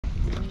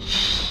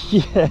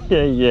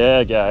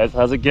Yeah, guys,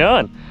 how's it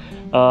going?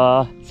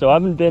 So I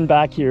haven't been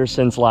back here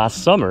since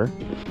last summer.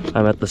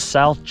 I'm at the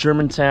South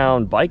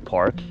Germantown Bike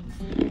Park,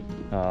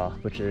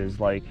 which is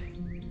like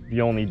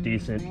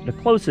the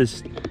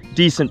closest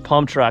decent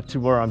pump track to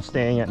where I'm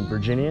staying at in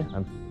Virginia.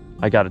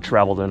 I got to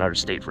travel to another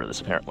state for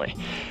this apparently,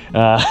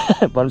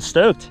 but I'm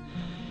stoked.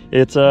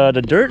 It's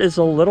the dirt is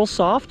a little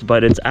soft,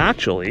 but it's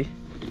actually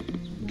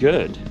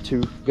good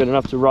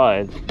enough to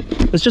ride.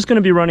 It's just going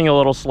to be running a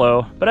little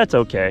slow, but that's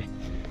okay.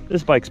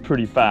 This bike's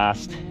pretty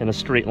fast in a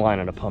straight line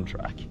on a pump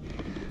track.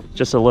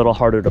 Just a little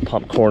harder to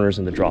pump corners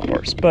in the drop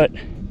bars, but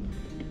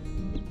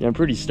yeah, I'm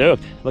pretty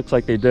stoked. Looks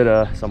like they did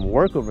some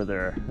work over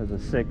there. There's a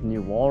sick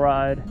new wall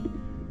ride,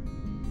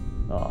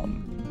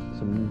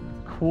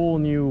 some cool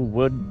new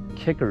wood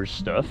kicker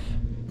stuff.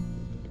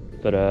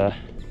 But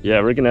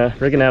yeah, we're gonna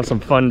have some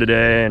fun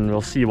today, and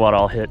we'll see what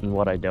I'll hit and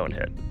what I don't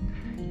hit.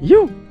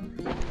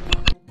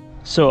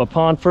 So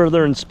upon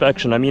further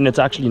inspection, I mean, it's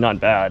actually not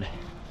bad,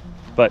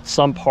 but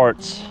some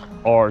parts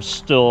are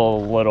still a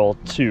little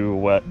too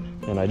wet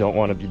and I don't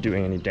want to be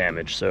doing any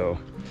damage. So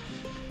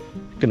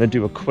I'm gonna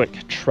do a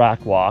quick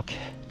track walk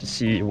to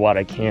see what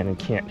I can and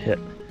can't hit.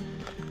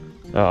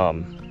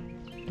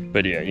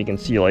 But yeah, you can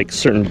see like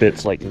certain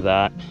bits like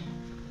that.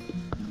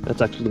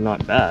 That's actually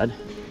not bad.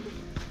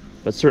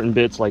 But certain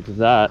bits like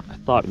that, I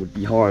thought would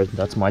be hard.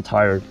 That's my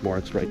tire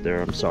marks right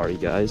there. I'm sorry,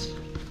 guys.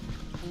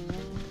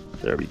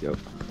 There we go.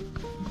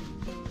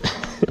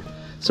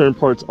 Certain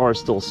parts are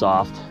still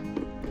soft.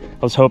 I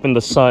was hoping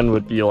the sun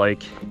would be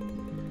like,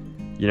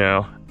 you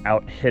know,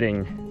 out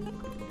hitting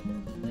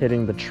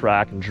the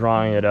track and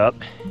drawing it up,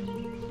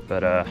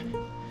 but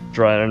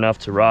dry it enough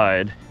to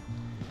ride.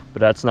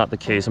 But that's not the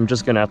case. I'm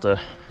just gonna have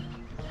to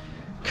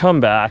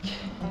come back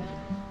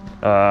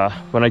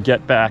when I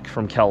get back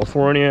from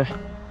California.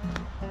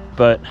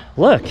 But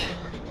look,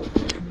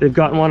 they've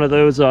gotten one of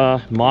those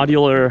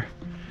modular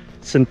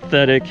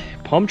synthetic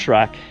pump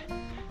track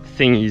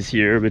thingies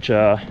here, which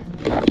I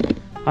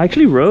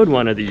actually rode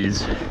one of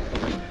these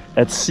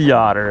at Sea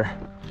Otter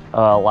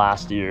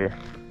last year.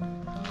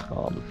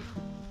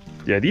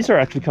 Yeah, these are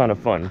actually kind of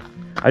fun.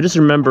 I just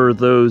remember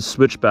those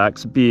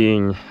switchbacks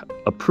being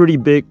a pretty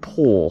big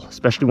pull,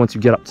 especially once you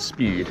get up to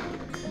speed.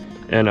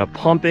 And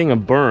pumping a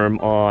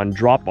berm on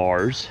drop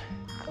bars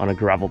on a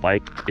gravel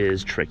bike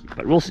is tricky,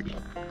 but we'll see.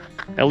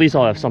 At least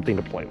I'll have something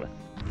to play with.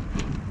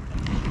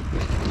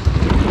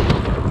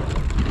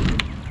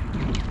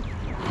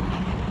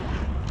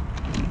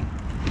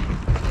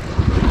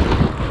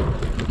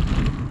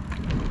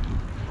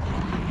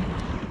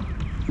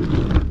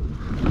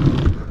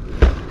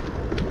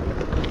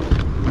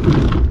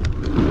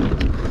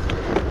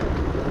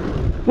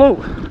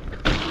 Whoa!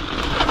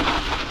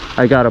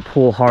 I gotta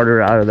pull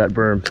harder out of that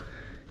berm.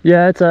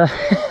 Yeah, it's a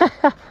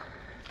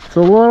it's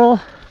a little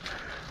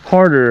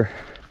harder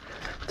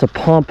to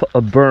pump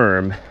a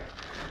berm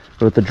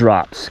with the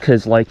drops,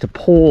 because like to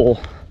pull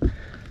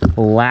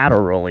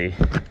laterally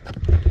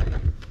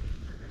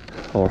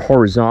or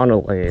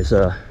horizontally is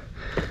a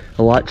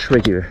lot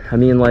trickier. I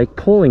mean, like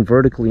pulling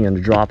vertically on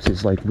the drops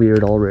is like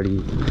weird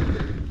already,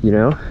 you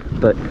know,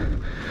 but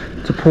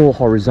to pull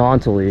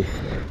horizontally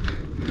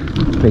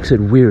makes it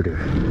weirder.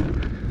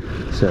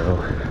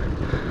 So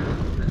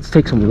let's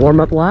take some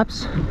warm-up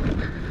laps,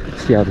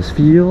 see how this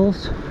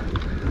feels.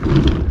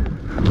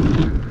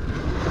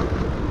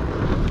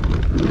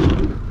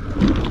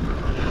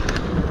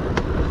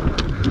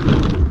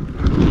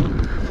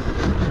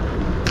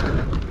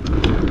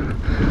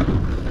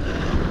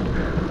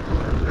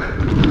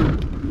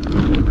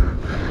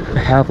 I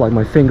have like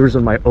my fingers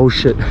on my oh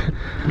shit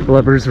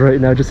levers right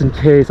now just in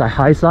case I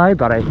high side,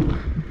 but I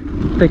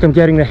think I'm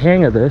getting the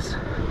hang of this.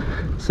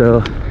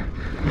 So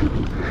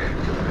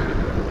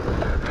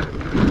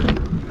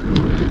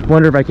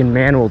wonder if I can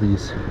manual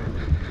these.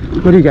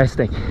 What do you guys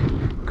think?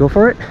 Go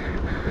for it?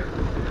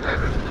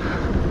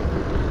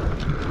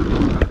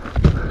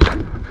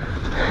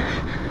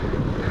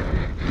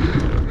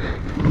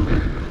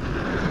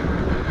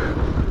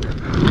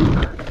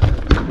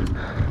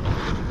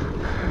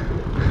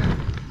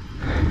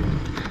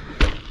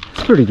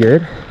 It's pretty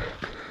good.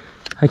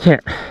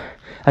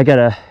 I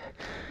gotta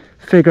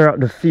figure out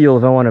the feel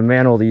if I want to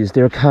manual these.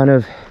 They're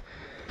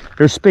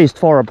spaced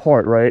far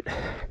apart, right?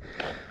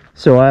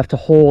 So I have to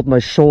hold my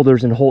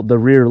shoulders and hold the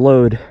rear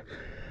load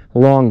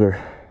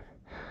longer.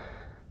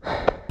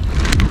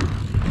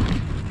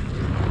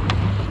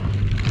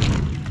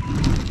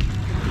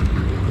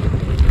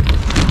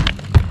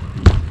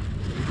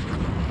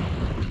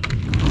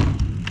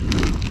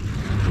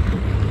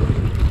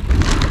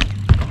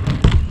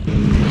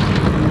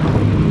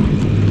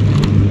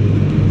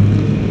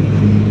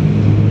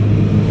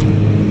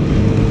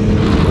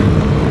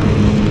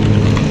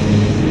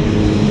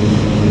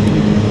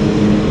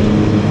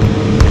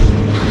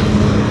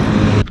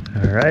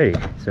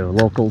 So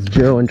locals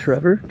Joe and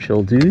Trevor,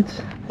 chill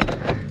dudes.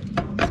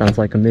 Sounds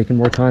like I'm making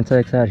more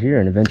contacts out here,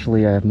 and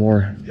eventually I have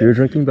more beer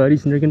drinking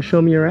buddies and they're gonna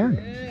show me around.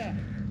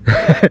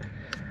 Yeah.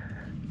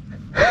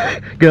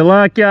 Good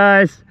luck,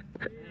 guys.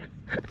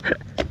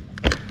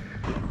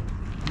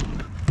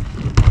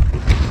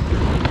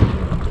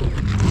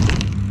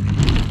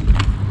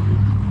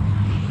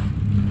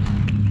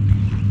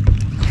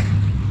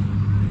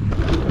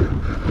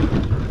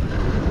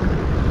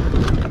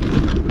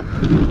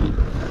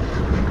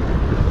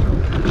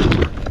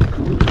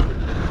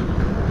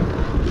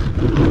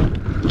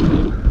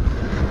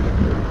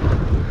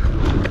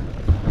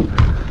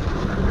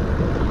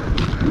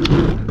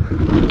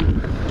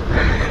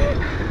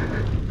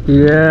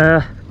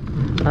 Yeah,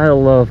 I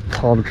love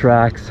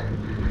Pumptracks.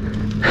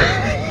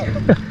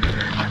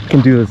 I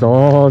can do this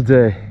all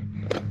day.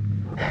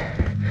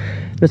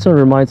 This one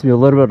reminds me a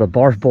little bit of the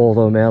barf bowl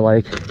though, man.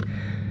 Like,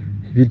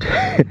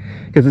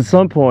 because at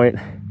some point,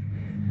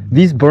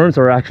 these berms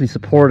are actually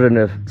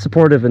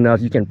supportive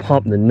enough you can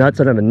pump the nuts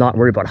on them and not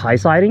worry about high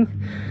siding.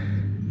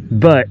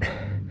 But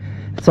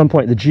at some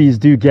point the G's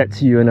do get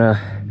to you, and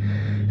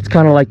it's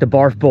kind of like the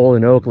barf bowl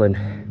in Oakland,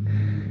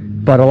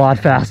 but a lot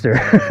faster.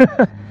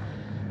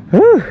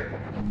 Whew.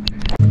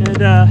 And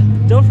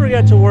don't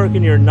forget to work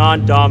in your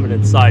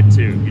non-dominant side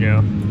too, you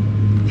know.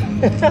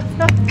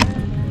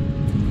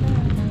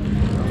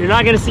 You're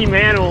not gonna see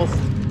manuals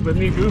with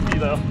me goofy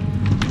though.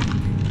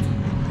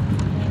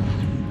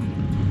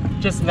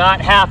 Just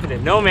not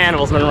happening. No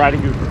manuals when I'm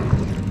riding goofy.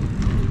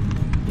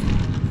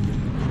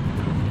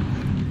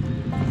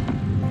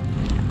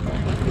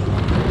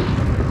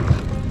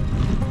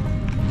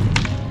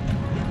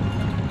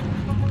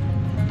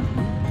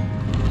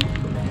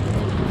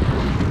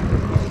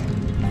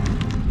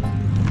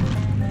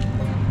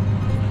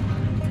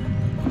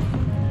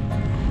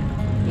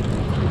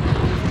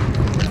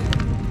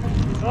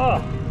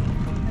 Oh.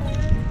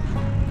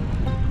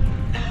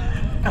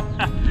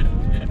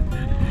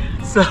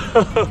 So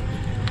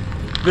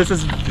this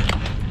is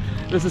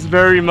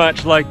very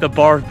much like the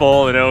barf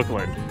bowl in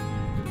Oakland.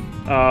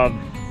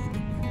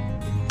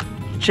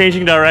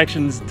 Changing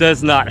directions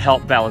does not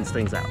help balance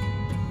things out,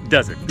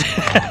 does it?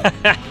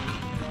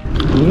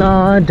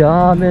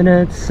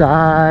 Non-dominant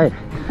side.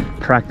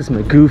 Practice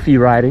my goofy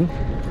riding.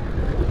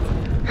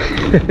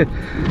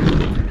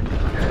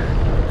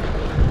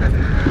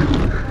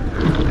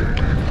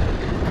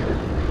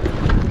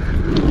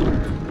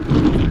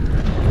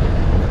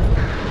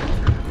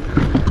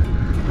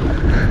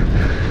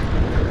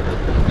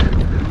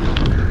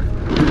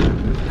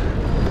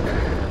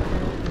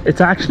 It's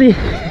actually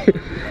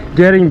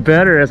getting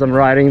better as I'm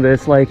riding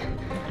this. Like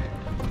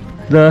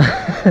the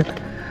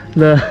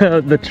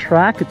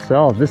track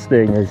itself, this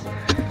thing is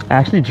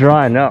actually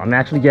drying out. I'm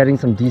actually getting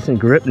some decent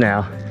grip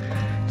now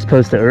as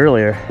opposed to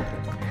earlier.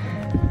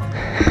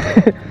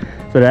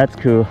 So that's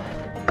cool.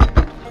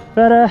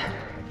 But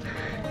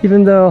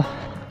even though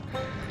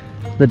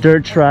the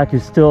dirt track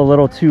is still a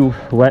little too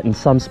wet in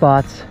some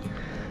spots,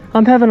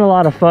 I'm having a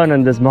lot of fun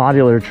on this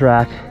modular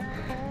track.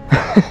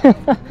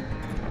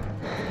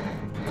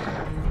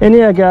 And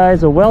yeah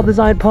guys, a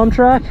well-designed pump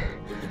track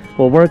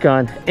will work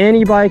on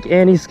any bike,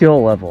 any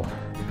skill level.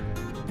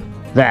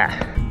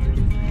 That.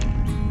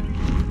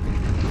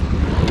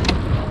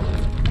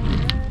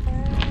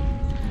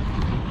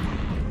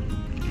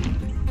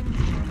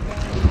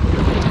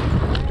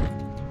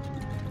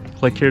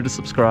 Click here to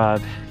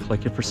subscribe,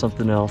 click it for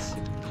something else,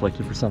 click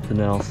it for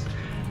something else.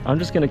 I'm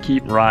just gonna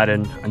keep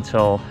riding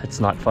until it's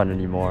not fun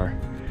anymore,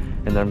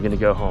 and then I'm gonna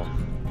go home.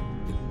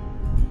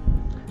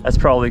 That's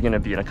probably gonna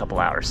be in a couple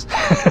hours.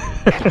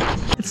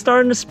 It's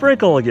starting to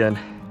sprinkle again.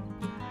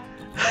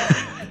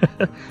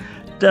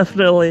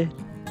 Definitely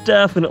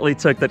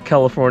took that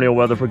California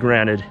weather for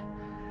granted.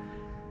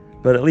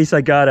 But at least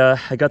I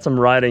got some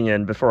riding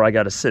in before I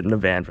got to sit in the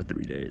van for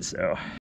 3 days, so.